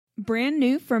Brand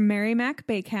new from Mary Mac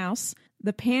Bakehouse,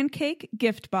 the Pancake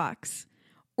Gift Box.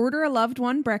 Order a loved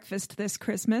one breakfast this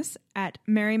Christmas at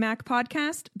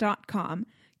marymacpodcast.com.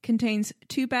 Contains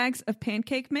 2 bags of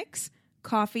pancake mix,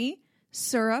 coffee,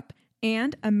 syrup,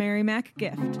 and a Mary Mac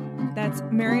gift. That's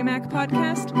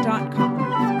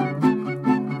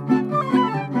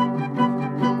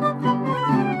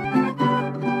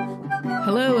marymacpodcast.com.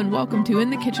 Hello and welcome to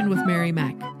In the Kitchen with Mary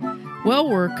Mac. Well,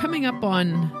 we're coming up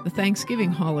on the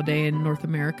Thanksgiving holiday in North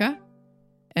America.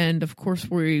 And of course,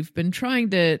 we've been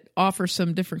trying to offer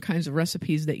some different kinds of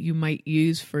recipes that you might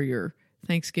use for your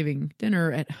Thanksgiving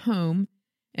dinner at home.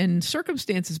 And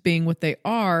circumstances being what they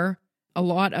are, a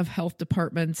lot of health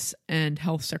departments and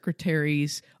health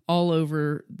secretaries all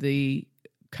over the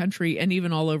country and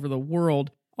even all over the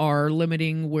world are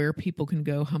limiting where people can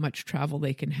go, how much travel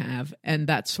they can have, and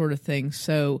that sort of thing.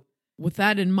 So with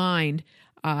that in mind,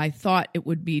 I thought it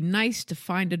would be nice to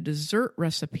find a dessert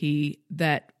recipe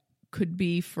that could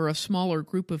be for a smaller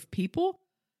group of people,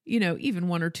 even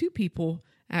 1 or 2 people,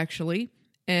 actually.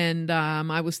 And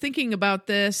I was thinking about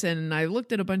this, and I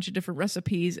looked at a bunch of different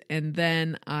recipes, and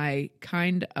then I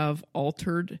kind of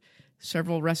altered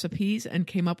several recipes and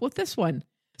came up with this one.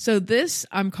 So this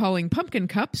I'm calling pumpkin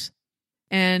cups,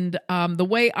 and the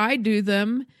way I do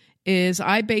them is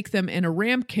I bake them in a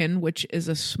ramekin, which is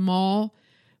a small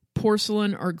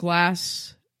porcelain or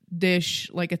glass dish,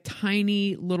 like a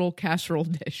tiny little casserole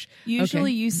dish.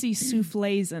 Usually you see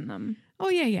soufflés in them. Oh,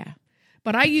 yeah.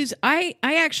 But I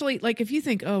actually, like, if you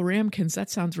think, oh, ramekins, that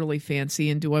sounds really fancy,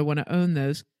 and do I want to own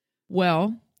those?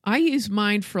 Well, I use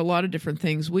mine for a lot of different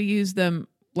things. We use them,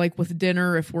 like, with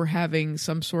dinner if we're having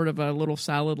some sort of a little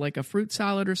salad, like a fruit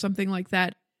salad or something like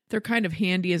that. They're kind of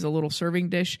handy as a little serving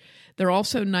dish. They're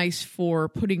also nice for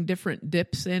putting different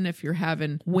dips in if you're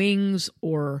having wings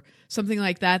or something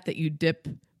like that you dip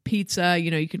pizza.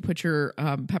 You can put your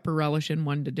pepper relish in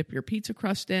one to dip your pizza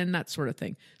crust in, that sort of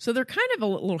thing. So they're kind of a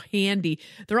little handy.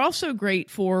 They're also great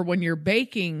for when you're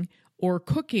baking or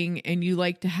cooking and you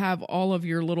like to have all of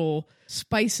your little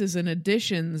spices and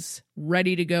additions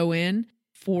ready to go in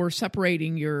for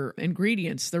separating your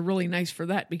ingredients. They're really nice for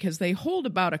that because they hold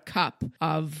about a cup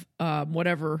of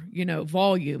whatever,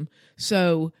 volume.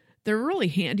 So they're really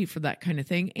handy for that kind of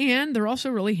thing. And they're also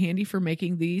really handy for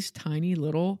making these tiny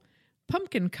little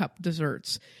pumpkin cup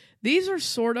desserts. These are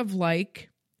sort of like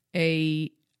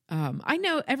I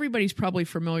know everybody's probably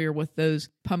familiar with those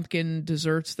pumpkin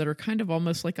desserts that are kind of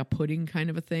almost like a pudding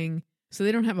kind of a thing. So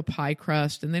they don't have a pie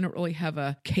crust and they don't really have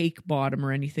a cake bottom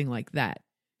or anything like that,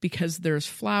 because there's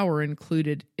flour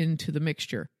included into the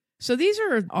mixture. So these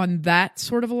are on that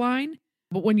sort of a line.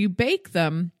 But when you bake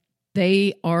them,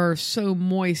 they are so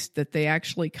moist that they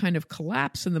actually kind of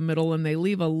collapse in the middle and they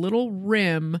leave a little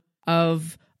rim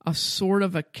of a sort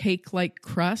of a cake-like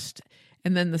crust.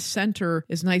 And then the center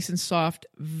is nice and soft,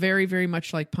 very, very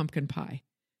much like pumpkin pie.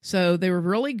 So they were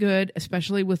really good,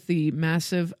 especially with the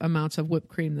massive amounts of whipped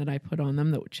cream that I put on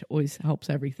them, which always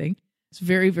helps everything. It's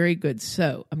very, very good.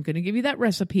 So I'm going to give you that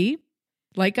recipe.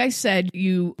 Like I said,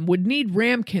 you would need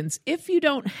ramekins. If you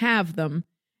don't have them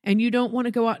and you don't want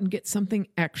to go out and get something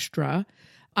extra,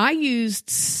 I used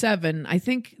 7. I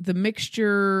think the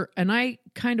mixture, and I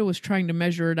kind of was trying to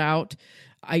measure it out.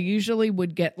 I usually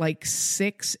would get like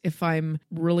 6 if I'm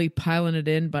really piling it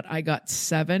in, but I got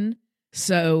 7.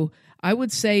 So I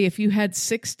would say if you had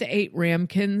 6 to 8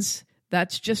 ramekins,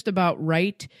 that's just about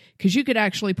right, because you could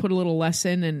actually put a little less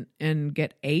in and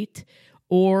get 8.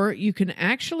 Or you can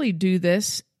actually do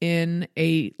this in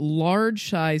a large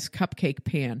size cupcake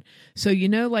pan. So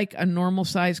like a normal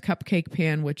size cupcake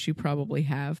pan, which you probably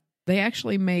have, they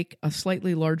actually make a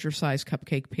slightly larger size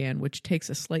cupcake pan, which takes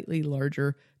a slightly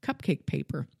larger cupcake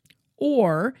paper.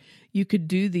 Or you could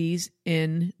do these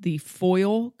in the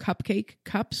foil cupcake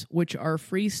cups, which are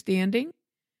freestanding.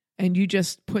 And you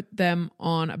just put them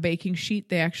on a baking sheet.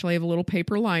 They actually have a little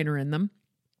paper liner in them,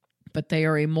 but they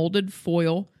are a molded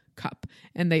foil cup.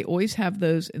 And they always have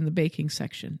those in the baking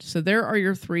section. So there are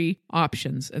your 3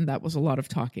 options. And that was a lot of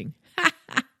talking.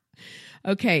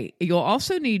 Okay, you'll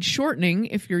also need shortening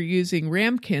if you're using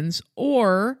ramekins,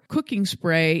 or cooking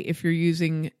spray if you're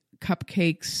using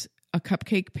cupcakes, a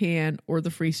cupcake pan, or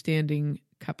the freestanding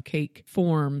cupcake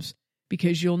forms,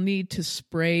 because you'll need to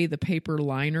spray the paper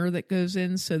liner that goes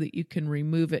in so that you can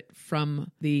remove it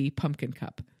from the pumpkin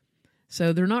cup.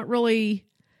 So they're not really,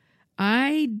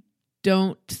 I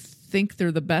don't think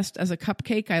they're the best as a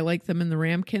cupcake. I like them in the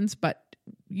ramekins, but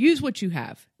use what you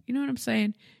have. You know what I'm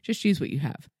saying? Just use what you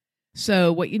have.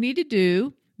 So what you need to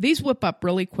do, these whip up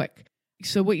really quick.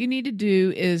 So what you need to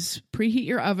do is preheat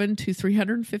your oven to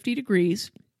 350 degrees.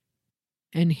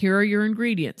 And here are your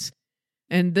ingredients.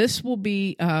 And this will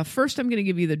be, first I'm going to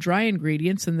give you the dry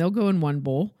ingredients and they'll go in one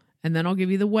bowl. And then I'll give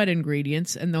you the wet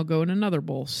ingredients and they'll go in another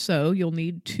bowl. So you'll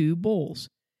need 2 bowls.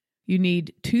 You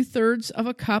need 2/3 of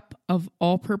a cup of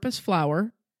all-purpose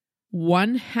flour,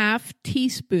 1/2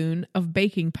 teaspoon of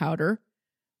baking powder,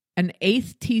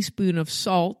 1/8 teaspoon of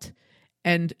salt,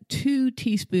 and 2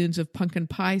 teaspoons of pumpkin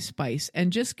pie spice.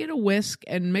 And just get a whisk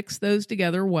and mix those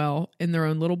together well in their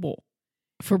own little bowl.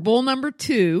 For bowl number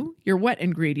 2, your wet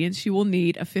ingredients, you will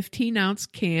need a 15-ounce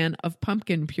can of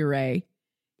pumpkin puree.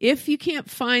 If you can't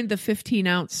find the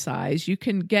 15-ounce size, you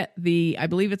can get I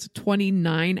believe it's a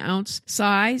 29-ounce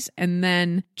size, and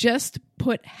then just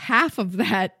put half of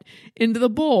that into the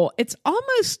bowl. It's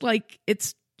almost like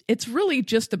it's really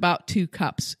just about 2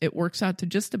 cups. It works out to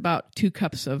just about 2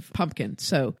 cups of pumpkin.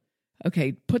 So,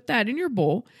 okay, put that in your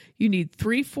bowl. You need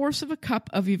 3/4 of a cup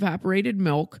of evaporated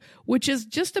milk, which is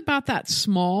just about that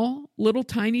small, little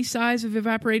tiny size of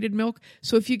evaporated milk.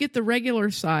 So if you get the regular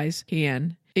size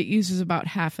can, it uses about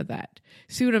half of that.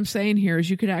 See what I'm saying here is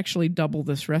you could actually double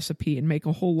this recipe and make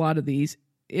a whole lot of these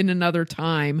in another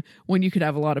time when you could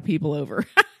have a lot of people over.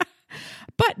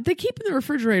 But they keep in the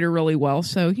refrigerator really well.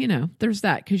 So, there's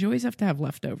that because you always have to have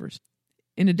leftovers.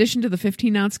 In addition to the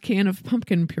 15-ounce can of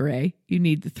pumpkin puree, you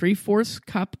need the 3/4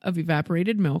 cup of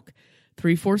evaporated milk,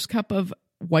 3/4 cup of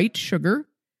white sugar,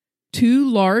 2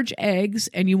 large eggs,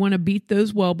 and you want to beat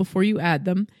those well before you add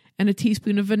them, and a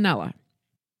teaspoon of vanilla.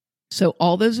 So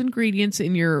all those ingredients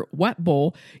in your wet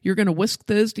bowl, you're going to whisk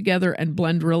those together and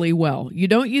blend really well. You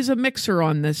don't use a mixer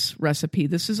on this recipe.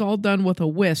 This is all done with a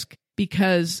whisk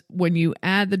because when you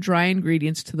add the dry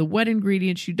ingredients to the wet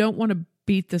ingredients, you don't want to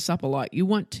beat this up a lot. You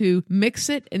want to mix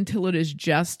it until it is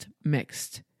just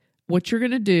mixed. What you're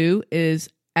going to do is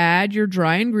add your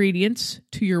dry ingredients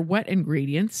to your wet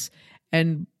ingredients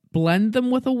and blend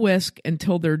them with a whisk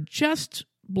until they're just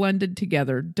blended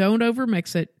together. Don't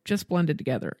overmix it, just blend it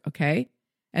together, okay?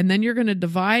 And then you're going to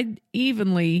divide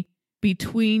evenly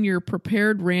between your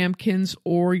prepared ramekins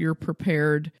or your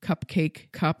prepared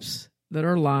cupcake cups that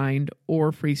are lined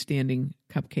or freestanding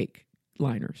cupcake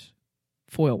liners,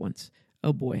 foil ones.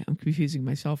 Oh boy, I'm confusing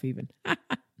myself even.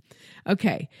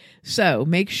 Okay, so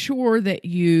make sure that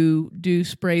you do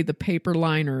spray the paper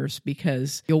liners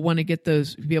because you'll want to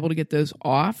be able to get those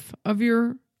off of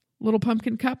your little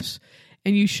pumpkin cups.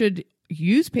 And you should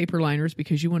use paper liners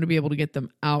because you want to be able to get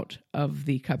them out of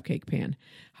the cupcake pan.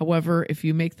 However, if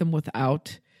you make them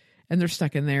without and they're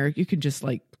stuck in there, you can just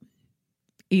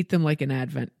eat them like an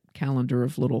advent calendar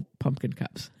of little pumpkin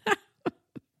cups.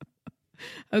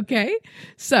 Okay,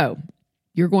 so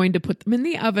you're going to put them in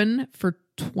the oven for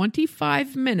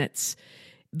 25 minutes.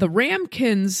 The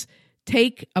ramekins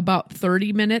take about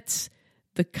 30 minutes.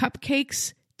 The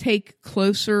cupcakes take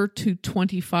closer to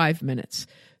 25 minutes.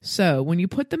 So when you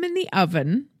put them in the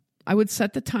oven, I would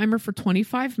set the timer for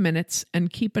 25 minutes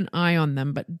and keep an eye on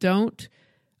them, but don't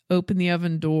open the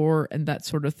oven door and that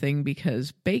sort of thing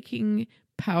because baking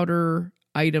powder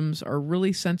items are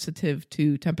really sensitive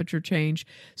to temperature change.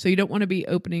 So you don't want to be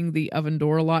opening the oven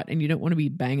door a lot and you don't want to be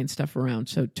banging stuff around.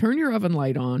 So turn your oven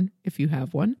light on if you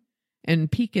have one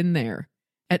and peek in there.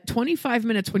 At 25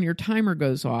 minutes when your timer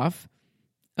goes off,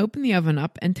 open the oven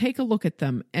up and take a look at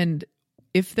them. And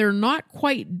if they're not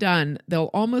quite done,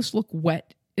 they'll almost look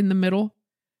wet in the middle.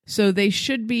 So they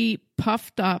should be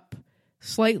puffed up,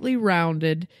 slightly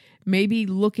rounded, maybe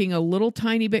looking a little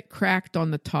tiny bit cracked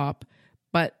on the top,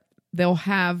 but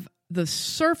the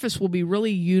surface will be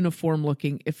really uniform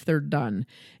looking if they're done.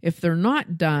 If they're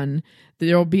not done,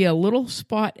 there'll be a little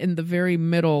spot in the very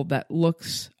middle that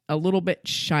looks a little bit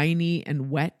shiny and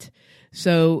wet.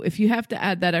 So if you have to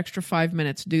add that extra 5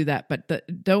 minutes, do that,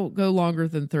 but don't go longer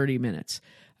than 30 minutes.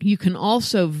 You can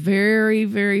also very,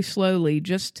 very slowly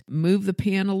just move the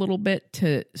pan a little bit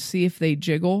to see if they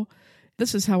jiggle.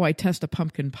 This is how I test a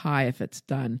pumpkin pie if it's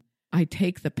done. I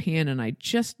take the pan and I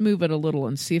just move it a little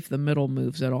and see if the middle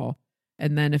moves at all.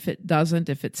 And then if it doesn't,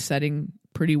 if it's setting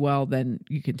pretty well, then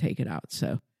you can take it out.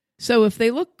 So if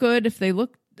they look good, if they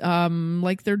look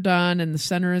like they're done and the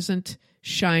center isn't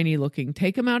shiny looking,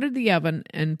 take them out of the oven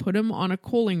and put them on a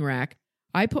cooling rack.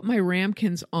 I put my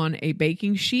ramekins on a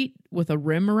baking sheet with a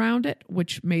rim around it,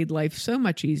 which made life so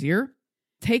much easier.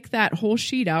 Take that whole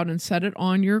sheet out and set it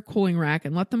on your cooling rack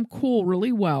and let them cool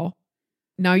really well.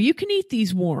 Now you can eat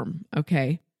these warm,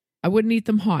 okay? I wouldn't eat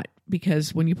them hot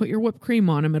because when you put your whipped cream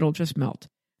on them, it'll just melt.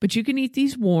 But you can eat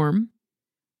these warm,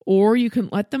 or you can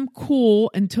let them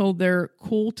cool until they're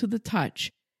cool to the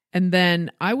touch. And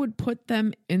then I would put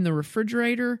them in the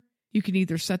refrigerator. You can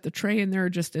either set the tray in there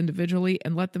just individually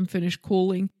and let them finish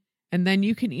cooling. And then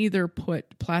you can either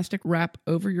put plastic wrap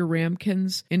over your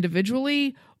ramekins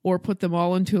individually, or put them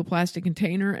all into a plastic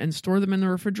container and store them in the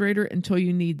refrigerator until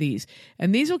you need these.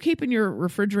 And these will keep in your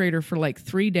refrigerator for like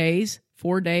 3 days,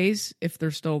 4 days, if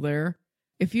they're still there.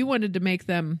 If you wanted to make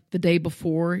them the day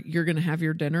before you're going to have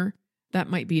your dinner, that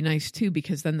might be nice too,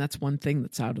 because then that's one thing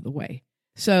that's out of the way.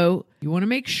 So you want to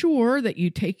make sure that you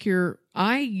take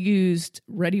I used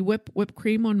Reddi-wip whipped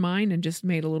cream on mine and just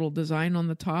made a little design on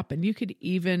the top. And you could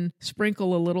even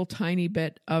sprinkle a little tiny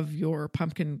bit of your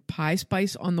pumpkin pie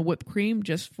spice on the whipped cream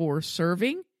just for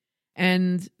serving.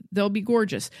 And they'll be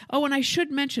gorgeous. Oh, and I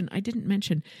didn't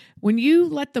mention, when you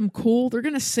let them cool, they're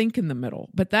going to sink in the middle,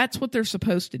 but that's what they're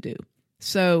supposed to do.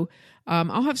 So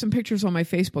I'll have some pictures on my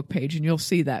Facebook page and you'll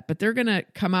see that. But they're going to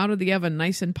come out of the oven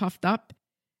nice and puffed up.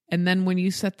 And then when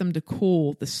you set them to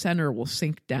cool, the center will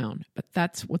sink down. But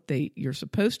that's what you're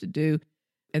supposed to do.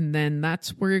 And then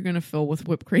that's where you're going to fill with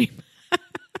whipped cream,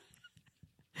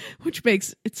 which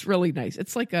makes it's really nice.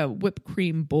 It's like a whipped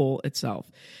cream bowl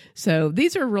itself. So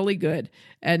these are really good.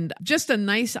 And just a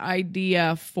nice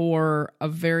idea for a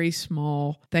very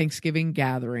small Thanksgiving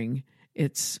gathering.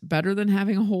 It's better than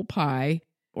having a whole pie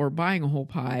or buying a whole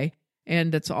pie.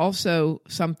 And it's also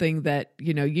something that,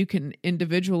 you can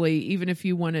individually, even if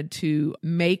you wanted to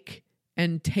make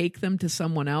and take them to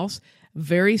someone else,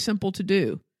 very simple to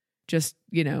do. Just,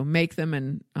 make them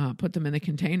and put them in the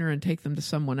container and take them to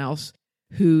someone else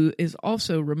who is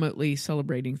also remotely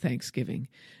celebrating Thanksgiving.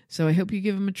 So I hope you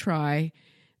give them a try.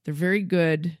 They're very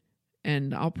good.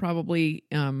 And I'll probably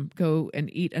go and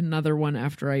eat another one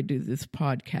after I do this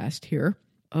podcast here.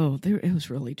 Oh, it was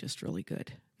really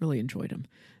good. Really enjoyed them.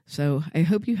 So I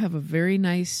hope you have a very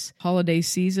nice holiday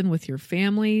season with your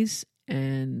families,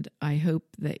 and I hope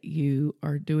that you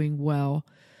are doing well.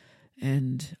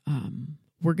 And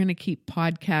we're going to keep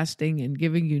podcasting and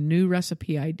giving you new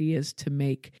recipe ideas to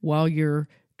make while you're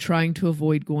trying to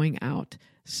avoid going out.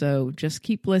 So just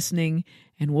keep listening,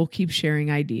 and we'll keep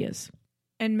sharing ideas.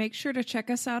 And make sure to check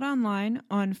us out online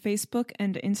on Facebook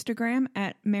and Instagram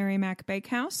at Mary Mac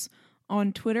Bakehouse,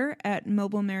 on Twitter at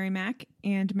Mobile Mary Mac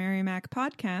and Mary Mac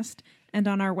Podcast, and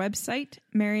on our website,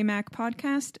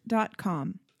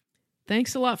 marymacpodcast.com.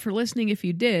 Thanks a lot for listening if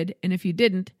you did, and if you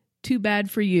didn't, too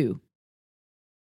bad for you.